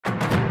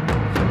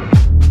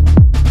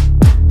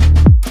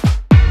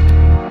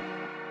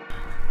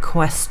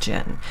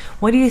question.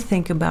 What do you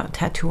think about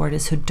tattoo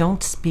artists who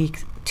don't speak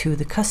to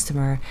the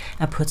customer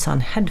and puts on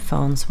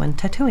headphones when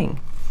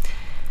tattooing?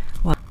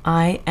 Well,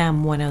 I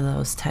am one of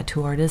those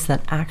tattoo artists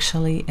that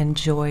actually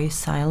enjoy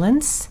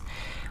silence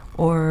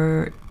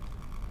or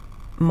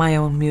my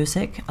own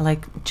music,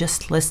 like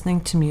just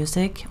listening to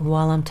music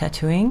while I'm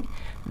tattooing.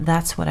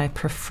 That's what I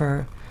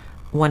prefer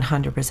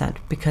 100%,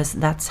 because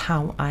that's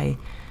how I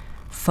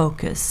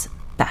focus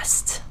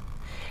best.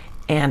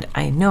 And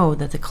I know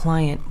that the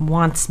client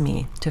wants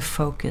me to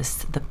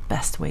focus the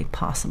best way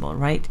possible,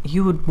 right?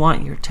 You would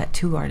want your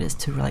tattoo artist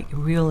to like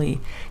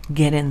really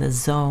get in the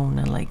zone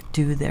and like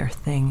do their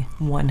thing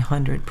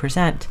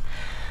 100%.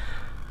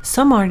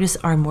 Some artists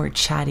are more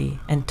chatty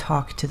and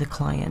talk to the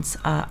clients.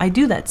 I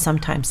do that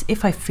sometimes.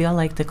 If I feel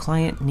like the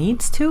client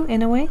needs to,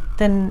 in a way,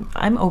 then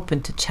I'm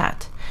open to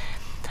chat.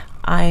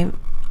 I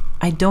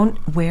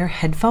don't wear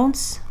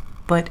headphones,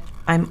 but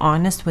I'm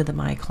honest with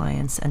my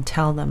clients and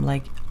tell them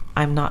like,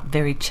 I'm not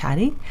very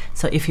chatty,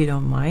 so if you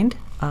don't mind,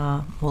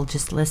 we'll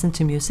just listen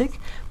to music,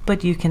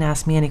 but you can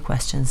ask me any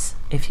questions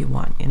if you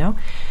want, you know.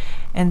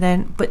 And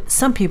then, but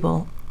some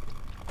people,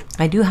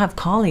 I do have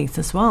colleagues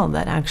as well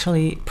that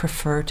actually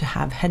prefer to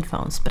have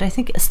headphones. But I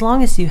think as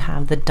long as you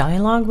have the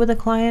dialogue with the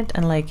client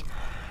and like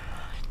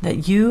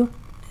that you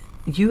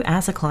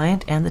as a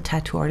client and the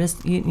tattoo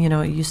artist, you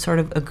know, you sort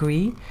of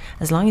agree,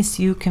 as long as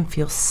you can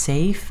feel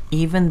safe,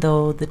 even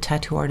though the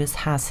tattoo artist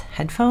has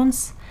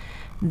headphones,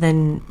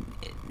 then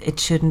it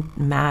shouldn't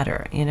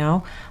matter, you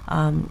know.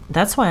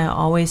 That's why I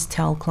always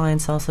tell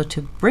clients also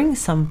to bring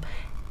some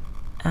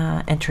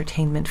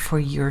entertainment for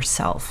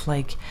yourself,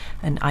 like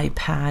an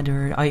iPad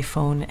or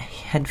iPhone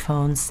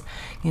headphones,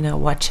 you know,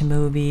 watch a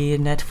movie,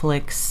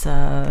 Netflix,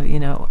 you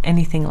know,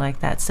 anything like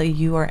that, so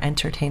you are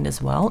entertained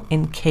as well,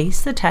 in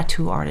case the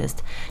tattoo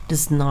artist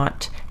does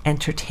not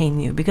entertain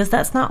you, because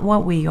that's not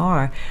what we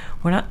are.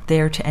 We're not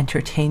there to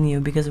entertain you,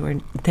 because we're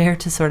there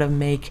to sort of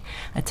make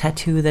a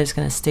tattoo that's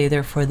going to stay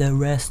there for the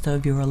rest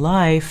of your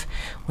life,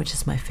 which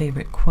is my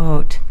favorite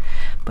quote.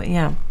 But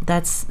yeah,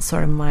 that's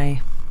sort of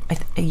my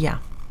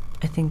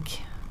I think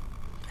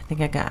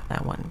I got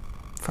that one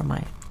from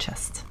my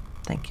chest.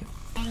 Thank you.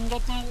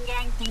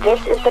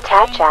 This is the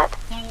Tat Chat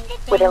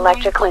with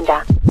Electric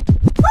Linda.